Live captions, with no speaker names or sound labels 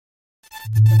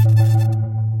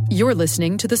You're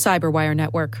listening to the Cyberwire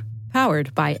Network,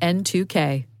 powered by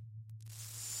N2K.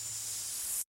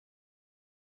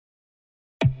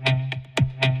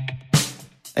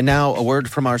 And now a word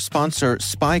from our sponsor,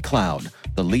 SpyCloud,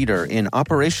 the leader in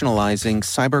operationalizing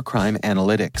cybercrime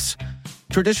analytics.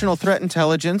 Traditional threat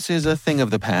intelligence is a thing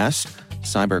of the past.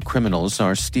 Cyber criminals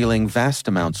are stealing vast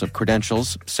amounts of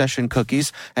credentials, session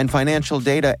cookies, and financial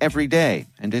data every day,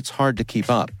 and it's hard to keep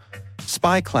up.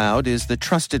 SpyCloud is the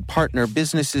trusted partner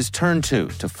businesses turn to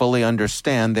fully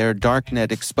understand their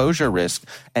darknet exposure risk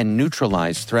and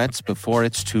neutralize threats before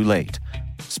it's too late.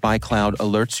 SpyCloud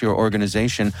alerts your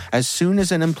organization as soon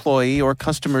as an employee or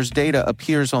customer's data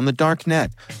appears on the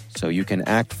darknet, so you can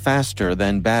act faster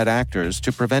than bad actors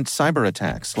to prevent cyber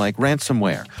attacks like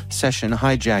ransomware, session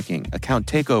hijacking, account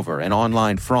takeover, and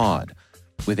online fraud.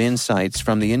 With insights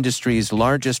from the industry's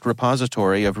largest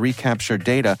repository of recaptured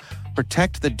data,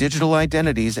 protect the digital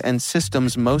identities and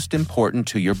systems most important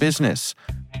to your business.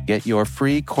 Get your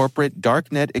free corporate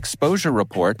darknet exposure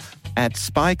report at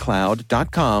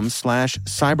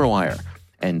spycloud.com/cyberwire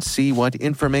and see what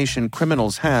information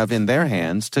criminals have in their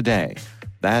hands today.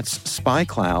 That's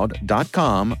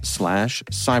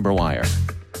spycloud.com/cyberwire.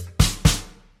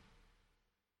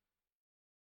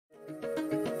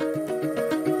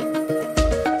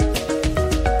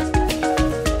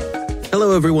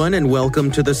 Hello, everyone, and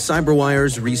welcome to the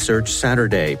CyberWire's Research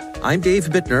Saturday. I'm Dave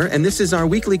Bittner, and this is our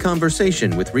weekly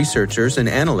conversation with researchers and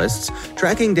analysts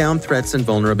tracking down threats and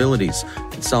vulnerabilities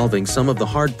and solving some of the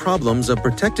hard problems of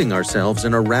protecting ourselves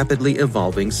in a rapidly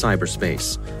evolving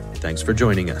cyberspace. Thanks for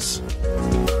joining us.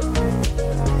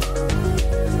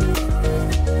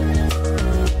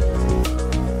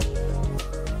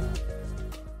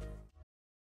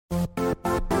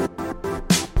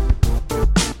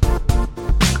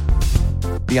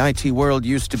 The IT world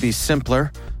used to be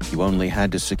simpler. You only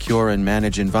had to secure and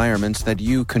manage environments that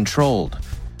you controlled.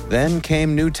 Then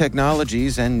came new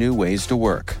technologies and new ways to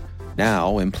work.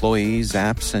 Now, employees,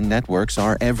 apps, and networks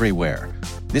are everywhere.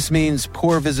 This means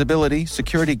poor visibility,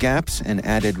 security gaps, and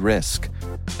added risk.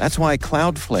 That's why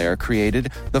Cloudflare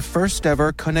created the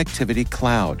first-ever connectivity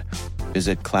cloud.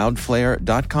 Visit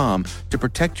cloudflare.com to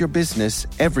protect your business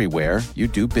everywhere you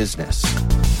do business.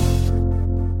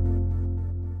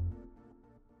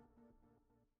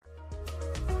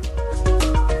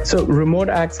 So remote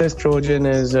access Trojan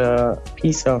is a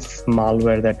piece of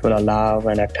malware that will allow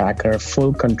an attacker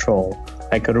full control,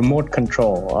 like a remote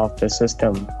control of the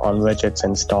system on which it's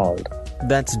installed.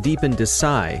 That's Deepan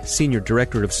Desai, Senior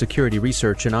Director of Security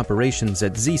Research and Operations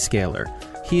at Zscaler.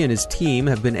 He and his team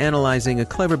have been analyzing a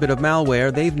clever bit of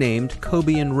malware they've named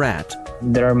Cobian Rat.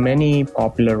 There are many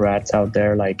popular rats out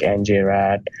there like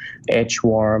NJRat,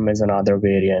 H-Worm is another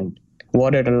variant.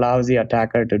 What it allows the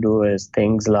attacker to do is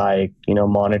things like,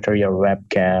 monitor your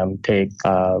webcam, take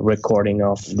a recording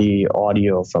of the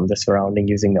audio from the surrounding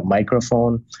using the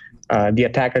microphone. The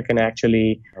attacker can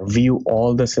actually view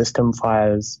all the system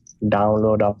files,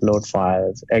 download, upload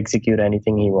files, execute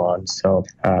anything he wants. So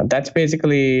that's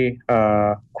basically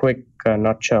a quick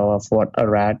nutshell of what a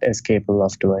rat is capable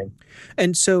of doing.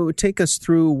 And so take us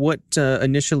through what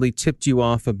initially tipped you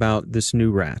off about this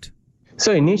new rat.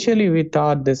 So initially we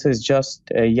thought this is just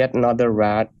yet another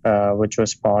rat, which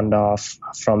was spawned off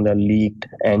from the leaked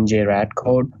NJRat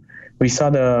code. We saw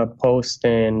the post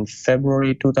in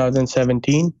February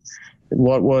 2017.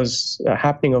 What was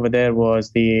happening over there was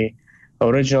the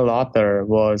original author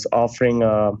was offering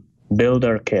a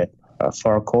builder kit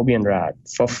for Cobian Rat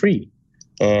for free.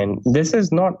 And this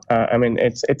is not,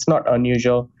 it's not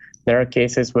unusual. There are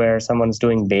cases where someone's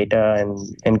doing beta and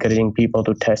encouraging people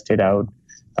to test it out.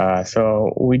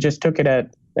 So we just took it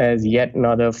as yet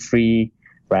another free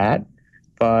rat.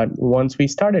 But once we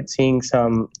started seeing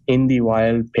some in the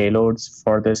wild payloads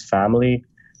for this family,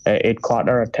 it caught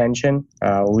our attention.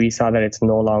 We saw that it's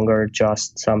no longer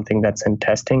just something that's in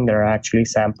testing. There are actually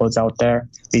samples out there.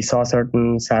 We saw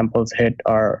certain samples hit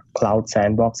our cloud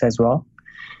sandbox as well.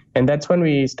 And that's when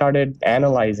we started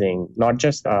analyzing not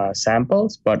just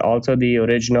samples, but also the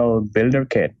original builder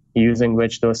kit using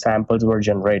which those samples were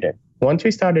generated. Once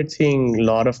we started seeing a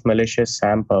lot of malicious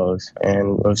samples,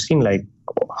 and we've seen like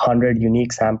 100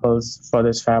 unique samples for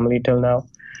this family till now,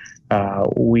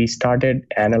 we started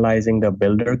analyzing the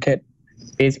builder kit,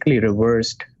 basically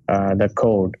reversed the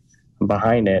code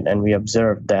behind it, and we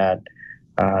observed that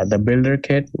the builder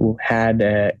kit had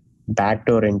a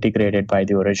backdoor integrated by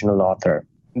the original author.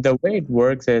 The way it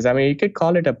works is, you could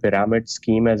call it a pyramid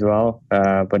scheme as well,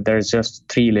 but there's just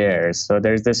 3 layers. So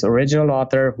there's this original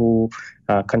author who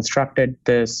constructed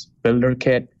this builder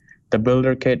kit. The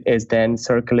builder kit is then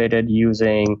circulated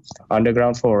using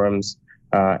underground forums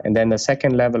And then the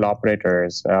second level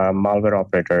operators, malware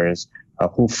operators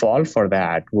who fall for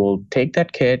that will take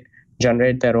that kit,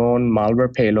 generate their own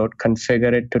malware payload,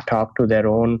 configure it to talk to their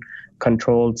own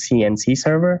controlled CNC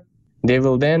server. They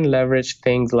will then leverage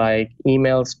things like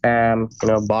email spam,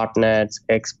 botnets,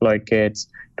 exploit kits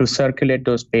to circulate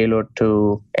those payload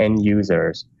to end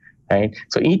users. Right?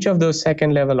 So each of those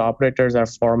second level operators are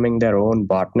forming their own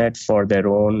botnet for their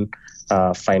own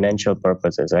financial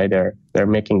purposes. Right? They're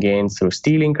making gains through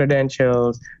stealing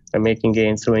credentials. They're making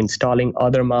gains through installing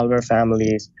other malware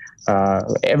families.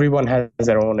 Everyone has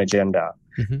their own agenda.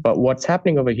 Mm-hmm. But what's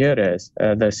happening over here is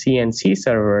the CNC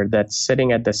server that's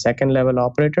sitting at the second level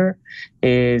operator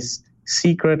is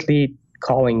secretly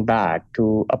calling back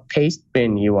to a paste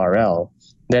bin URL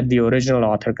that the original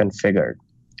author configured.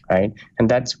 Right? And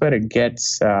that's where it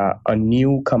gets a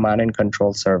new command and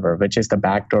control server, which is the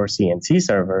backdoor CNC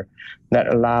server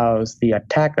that allows the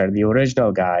attacker, the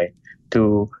original guy,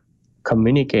 to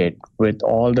communicate with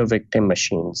all the victim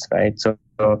machines. Right? So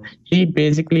he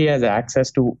basically has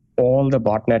access to all the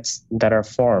botnets that are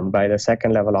formed by the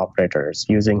second level operators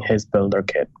using his builder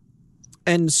kit.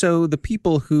 And so the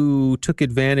people who took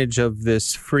advantage of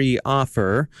this free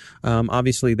offer,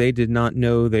 obviously they did not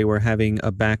know they were having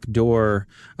a backdoor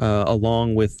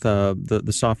along with the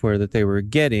software that they were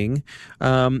getting.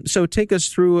 So take us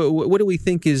through, what do we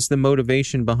think is the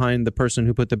motivation behind the person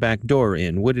who put the backdoor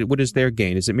in? What is their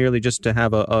gain? Is it merely just to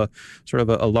have a sort of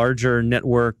a larger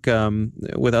network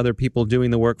with other people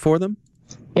doing the work for them?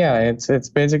 Yeah, it's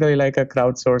basically like a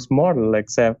crowdsourced model,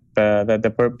 except that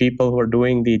the people who are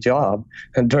doing the job,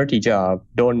 a dirty job,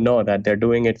 don't know that they're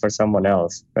doing it for someone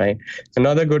else, right?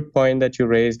 Another good point that you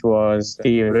raised was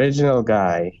the original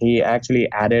guy. He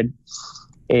actually added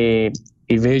a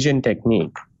evasion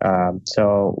technique.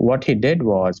 So what he did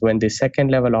was when the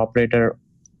second level operator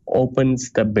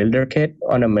opens the builder kit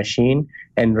on a machine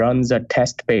and runs a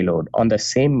test payload on the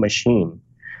same machine,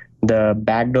 the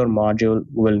backdoor module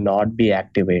will not be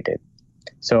activated.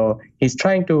 So he's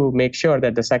trying to make sure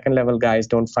that the second level guys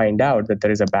don't find out that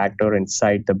there is a backdoor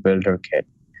inside the builder kit.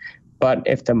 But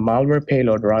if the malware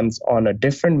payload runs on a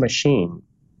different machine,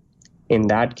 in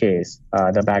that case,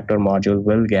 the backdoor module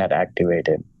will get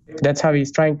activated. That's how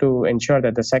he's trying to ensure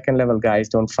that the second level guys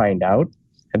don't find out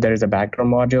that there is a backdoor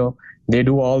module. They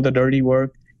do all the dirty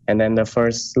work, and then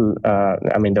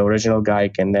the original guy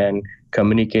can then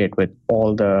communicate with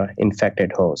all the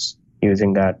infected hosts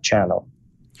using that channel.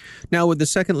 Now, with the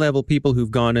second level people who've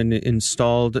gone and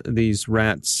installed these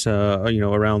rats,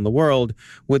 around the world,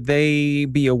 would they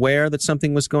be aware that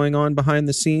something was going on behind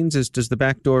the scenes? Does the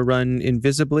backdoor run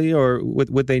invisibly, or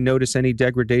would they notice any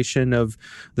degradation of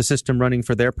the system running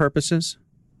for their purposes?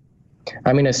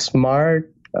 I mean, a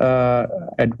smart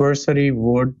adversary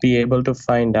would be able to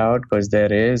find out because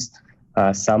there is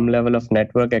some level of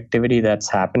network activity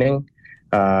that's happening.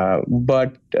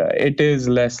 But it is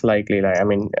less likely.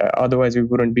 Otherwise we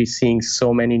wouldn't be seeing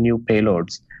so many new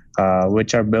payloads,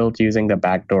 which are built using the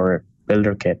backdoor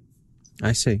builder kit.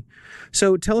 I see.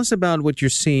 So tell us about what you're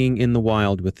seeing in the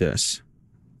wild with this.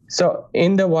 So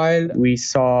in the wild, we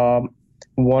saw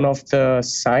one of the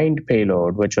signed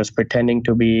payload, which was pretending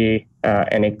to be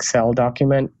an Excel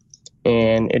document.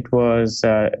 And it was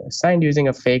signed using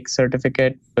a fake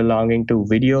certificate belonging to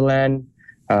Videoland.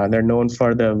 They're known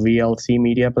for the VLC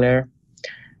media player.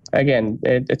 Again,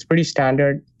 it's pretty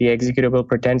standard. The executable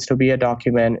pretends to be a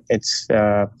document. It's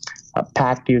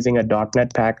packed using a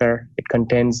 .NET packer. It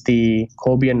contains the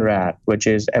Cobian rat, which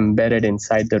is embedded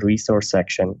inside the resource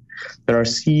section. There are a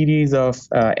series of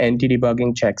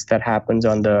anti-debugging checks that happens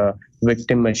on the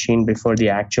victim machine before the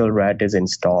actual rat is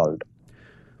installed.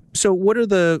 So what are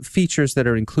the features that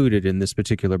are included in this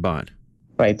particular bot?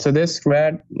 Right. So this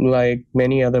rat, like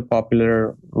many other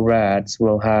popular rats,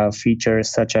 will have features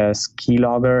such as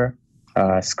keylogger,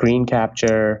 screen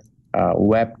capture,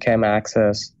 webcam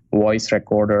access, voice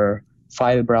recorder,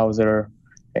 file browser.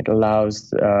 It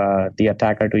allows the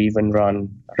attacker to even run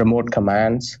remote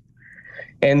commands.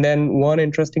 And then one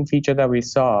interesting feature that we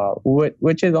saw,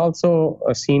 which is also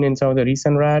seen in some of the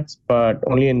recent rats, but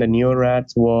only in the newer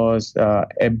rats, was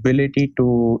ability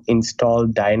to install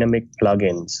dynamic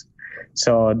plugins.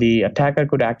 So the attacker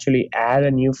could actually add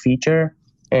a new feature,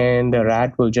 and the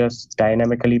rat will just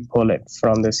dynamically pull it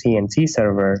from the CNC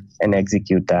server and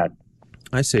execute that.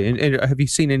 I see. And have you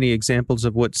seen any examples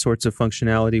of what sorts of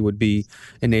functionality would be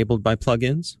enabled by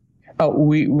plugins?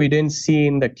 We didn't see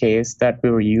in the case that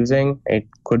we were using. It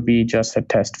could be just a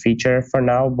test feature for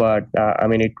now, but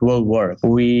it will work.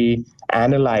 We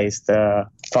analyzed the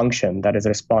function that is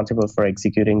responsible for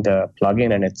executing the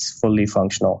plugin, and it's fully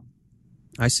functional.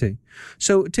 I see.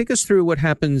 So take us through what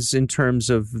happens in terms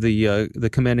of the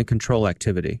command and control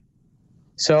activity.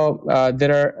 So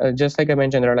there are, just like I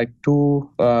mentioned, there are like two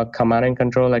command and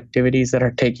control activities that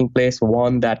are taking place.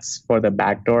 One that's for the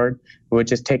backdoor,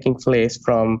 which is taking place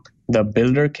from the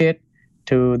builder kit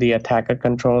to the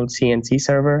attacker-controlled CNC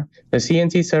server. The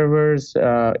CNC servers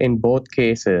in both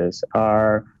cases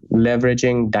are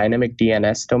leveraging dynamic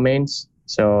DNS domains.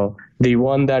 So the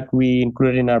one that we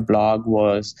included in our blog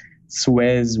was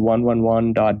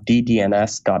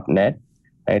suez111.ddns.net.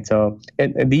 Right, so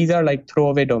these are like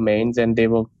throwaway domains, and they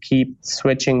will keep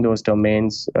switching those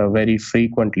domains very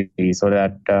frequently so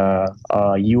that a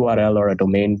URL or a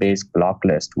domain-based block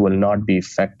list will not be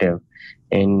effective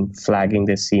in flagging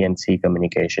the CNC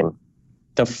communication.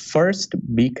 The first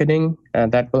beaconing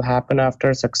that will happen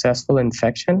after a successful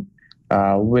infection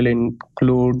will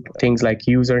include things like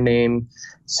username,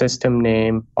 system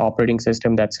name, operating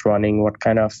system that's running, what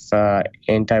kind of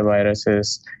antivirus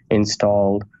is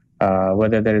installed,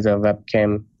 whether there is a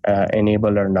webcam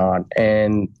enabled or not,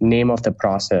 and name of the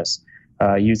process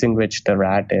using which the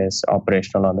rat is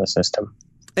operational on the system.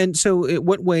 And so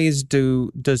what ways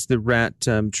does the rat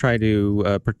try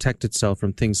to protect itself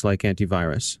from things like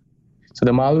antivirus? So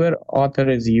the malware author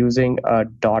is using a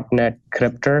 .NET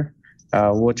cryptor,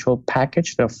 which will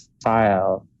package the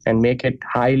file and make it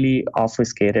highly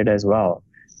obfuscated as well,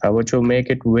 which will make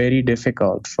it very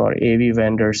difficult for AV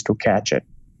vendors to catch it.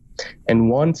 And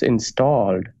once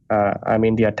installed,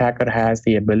 the attacker has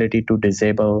the ability to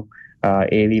disable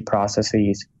AV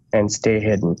processes and stay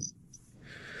hidden.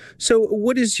 So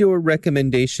what is your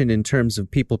recommendation in terms of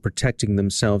people protecting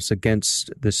themselves against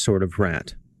this sort of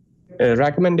rat?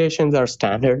 Recommendations are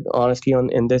standard, honestly,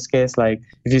 in this case. Like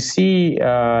if you see,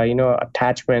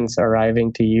 attachments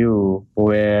arriving to you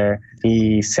where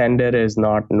the sender is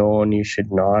not known, you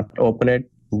should not open it.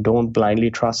 Don't blindly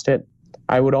trust it.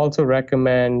 I would also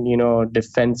recommend,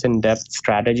 defense in depth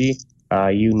strategy.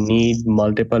 You need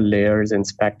multiple layers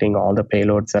inspecting all the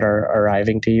payloads that are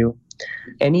arriving to you.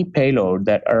 Any payload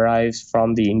that arrives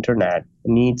from the internet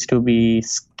needs to be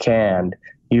scanned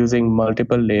using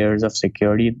multiple layers of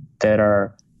security that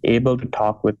are able to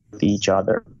talk with each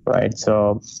other, right?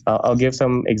 So I'll give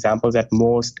some examples that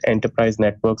most enterprise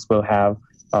networks will have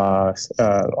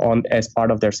on as part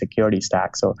of their security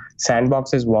stack. So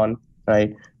Sandbox is one,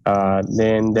 right?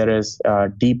 Then there is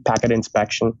deep packet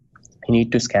inspection. You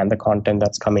need to scan the content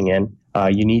that's coming in.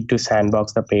 You need to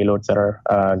sandbox the payloads that are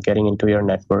getting into your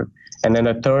network. And then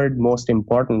the third most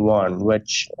important one,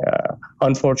 which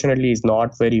unfortunately is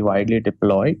not very widely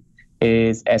deployed,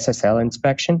 is SSL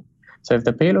inspection. So if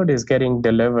the payload is getting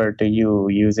delivered to you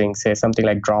using, say, something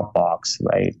like Dropbox,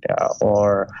 right,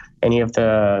 or any of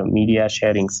the media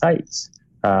sharing sites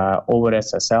over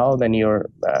SSL, then you're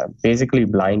basically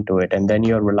blind to it, and then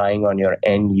you're relying on your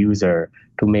end user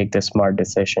to make the smart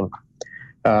decision.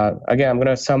 Again, I'm going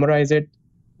to summarize it.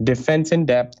 Defense in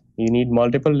depth. You need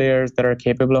multiple layers that are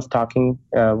capable of talking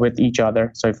with each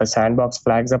other. So if a sandbox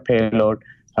flags a payload,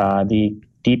 the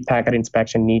deep packet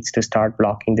inspection needs to start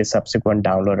blocking the subsequent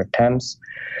download attempts.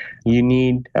 You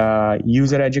need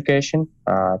user education,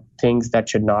 things that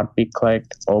should not be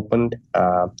clicked, opened,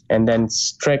 and then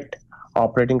strict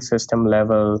operating system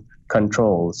level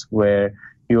controls where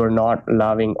you are not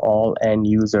allowing all end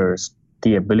users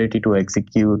the ability to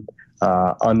execute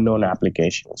unknown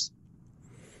applications.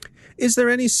 Is there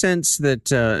any sense that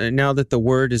now that the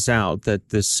word is out that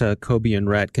this Cobian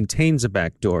rat contains a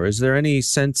backdoor, is there any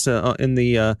sense in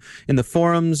the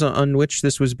forums on which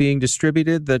this was being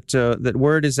distributed that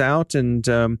word is out, and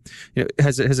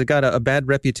has it got a bad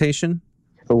reputation?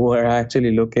 We're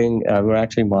actually looking. We're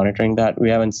actually monitoring that.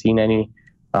 We haven't seen any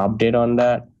update on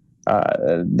that.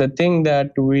 The thing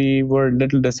that we were a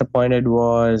little disappointed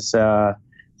was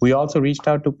we also reached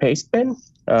out to Pastebin,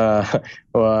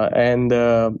 and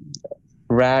the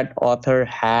rat author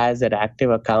has an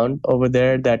active account over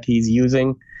there that he's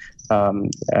using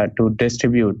to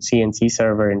distribute CNC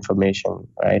server information,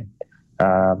 right?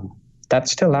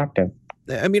 That's still active.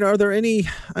 I mean, are there any,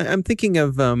 I'm thinking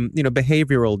of,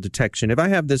 behavioral detection. If I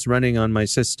have this running on my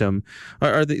system,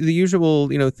 are the usual,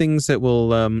 things that will,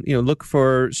 look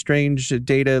for strange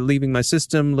data leaving my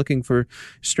system, looking for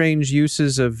strange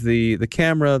uses of the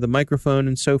camera, the microphone,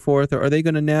 and so forth? Are they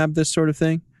going to nab this sort of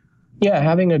thing? Yeah,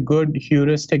 having a good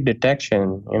heuristic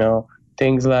detection,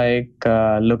 things like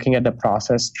looking at the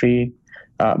process tree.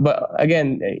 But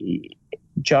again,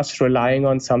 just relying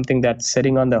on something that's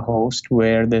sitting on the host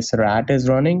where this rat is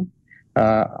running,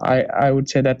 I would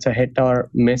say that's a hit or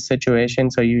miss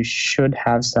situation. So you should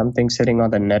have something sitting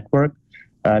on the network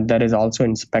that is also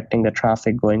inspecting the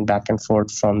traffic going back and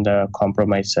forth from the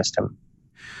compromised system.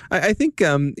 I think,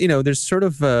 there's sort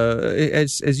of,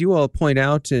 as you all point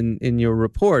out in your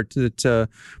report, that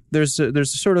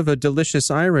there's sort of a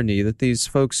delicious irony that these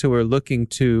folks who are looking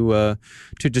to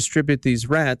distribute these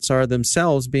rats are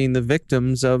themselves being the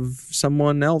victims of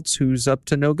someone else who's up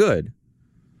to no good.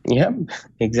 Yeah,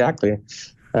 exactly.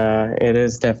 It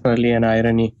is definitely an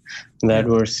irony that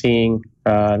we're seeing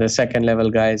the second level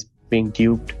guys being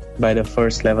duped by the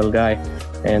first level guy,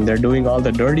 and they're doing all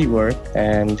the dirty work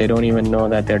and they don't even know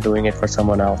that they're doing it for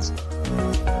someone else.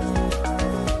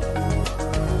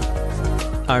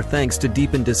 Our thanks to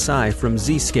Deepan Desai from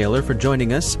Zscaler for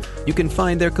joining us. You can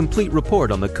find their complete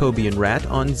report on the Cobian rat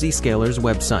on Zscaler's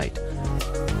website.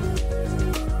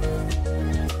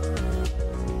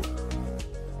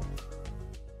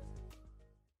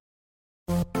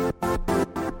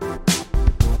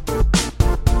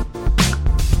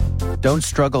 Don't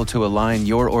struggle to align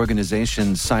your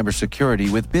organization's cybersecurity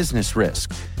with business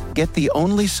risk. Get the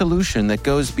only solution that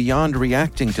goes beyond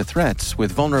reacting to threats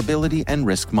with vulnerability and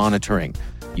risk monitoring.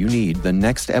 You need the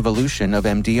next evolution of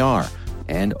MDR,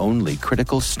 and only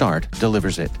Critical Start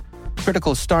delivers it.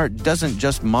 Critical Start doesn't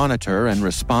just monitor and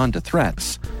respond to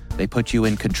threats. They put you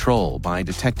in control by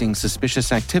detecting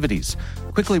suspicious activities,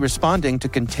 quickly responding to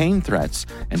contain threats,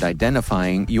 and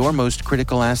identifying your most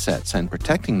critical assets and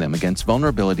protecting them against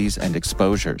vulnerabilities and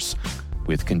exposures.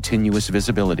 With continuous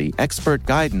visibility, expert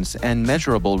guidance, and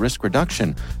measurable risk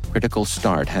reduction, Critical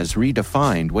Start has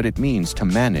redefined what it means to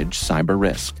manage cyber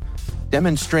risk.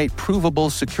 Demonstrate provable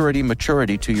security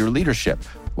maturity to your leadership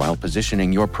while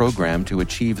positioning your program to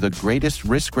achieve the greatest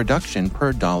risk reduction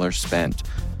per dollar spent.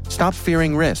 Stop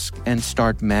fearing risk and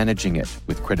start managing it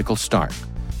with Critical Start.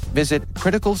 Visit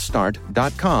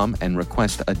criticalstart.com and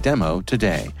request a demo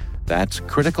today. That's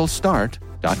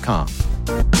criticalstart.com.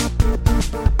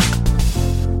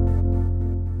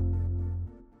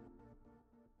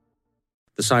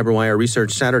 The CyberWire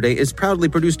Research Saturday is proudly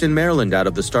produced in Maryland out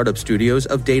of the startup studios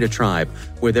of Data Tribe,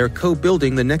 where they're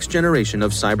co-building the next generation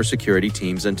of cybersecurity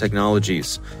teams and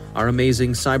technologies. Our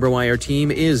amazing CyberWire team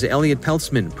is Elliot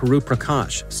Peltzman, Puru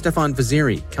Prakash, Stefan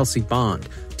Vaziri, Kelsey Bond,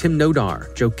 Tim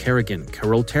Nodar, Joe Kerrigan,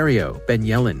 Carol Terrio, Ben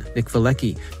Yellen, Nick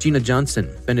Valecki, Gina Johnson,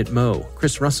 Bennett Moe,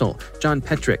 Chris Russell, John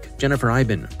Petrick, Jennifer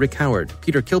Iben, Rick Howard,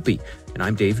 Peter Kilpie, and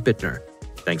I'm Dave Bittner.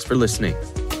 Thanks for listening.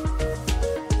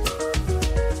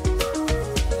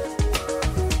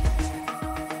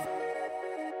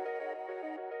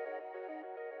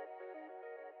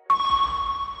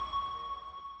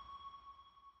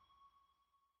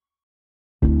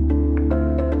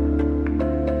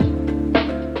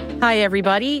 Hi,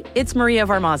 everybody. It's Maria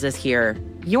Varmazes here,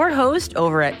 your host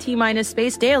over at T-Minus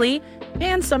Space Daily,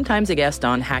 and sometimes a guest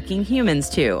on Hacking Humans,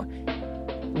 too.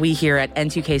 We here at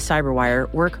N2K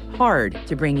Cyberwire work hard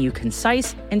to bring you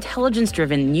concise,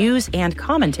 intelligence-driven news and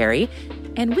commentary,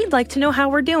 and we'd like to know how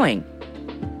we're doing.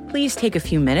 Please take a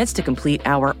few minutes to complete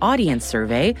our audience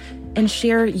survey and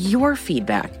share your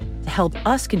feedback to help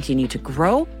us continue to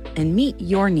grow and meet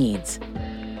your needs.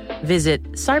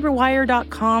 Visit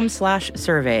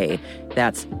cyberwire.com/survey.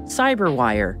 That's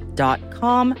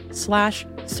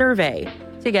cyberwire.com/survey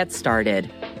to get started.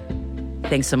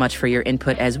 Thanks so much for your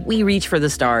input as we reach for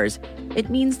the stars. It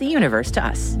means the universe to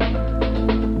us.